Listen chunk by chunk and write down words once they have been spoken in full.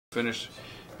Finished.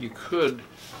 You could,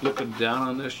 looking down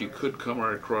on this, you could come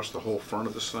right across the whole front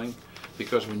of this thing,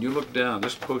 because when you look down,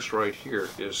 this post right here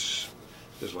is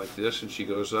like this, and she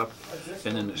goes up,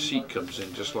 and then the seat comes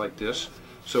in just like this.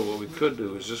 So what we could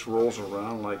do is this rolls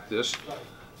around like this,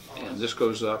 and this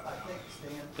goes up,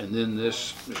 and then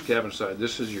this cabin side,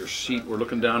 this is your seat. We're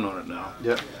looking down on it now.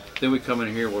 Yep. Then we come in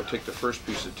here, we'll take the first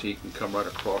piece of teak and come right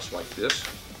across like this.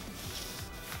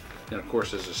 And of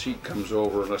course, as the seat comes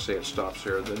over, let's say it stops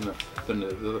there, then the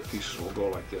other pieces will go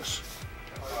like this.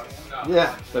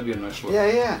 Yeah. That'd be a nice look.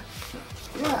 Yeah.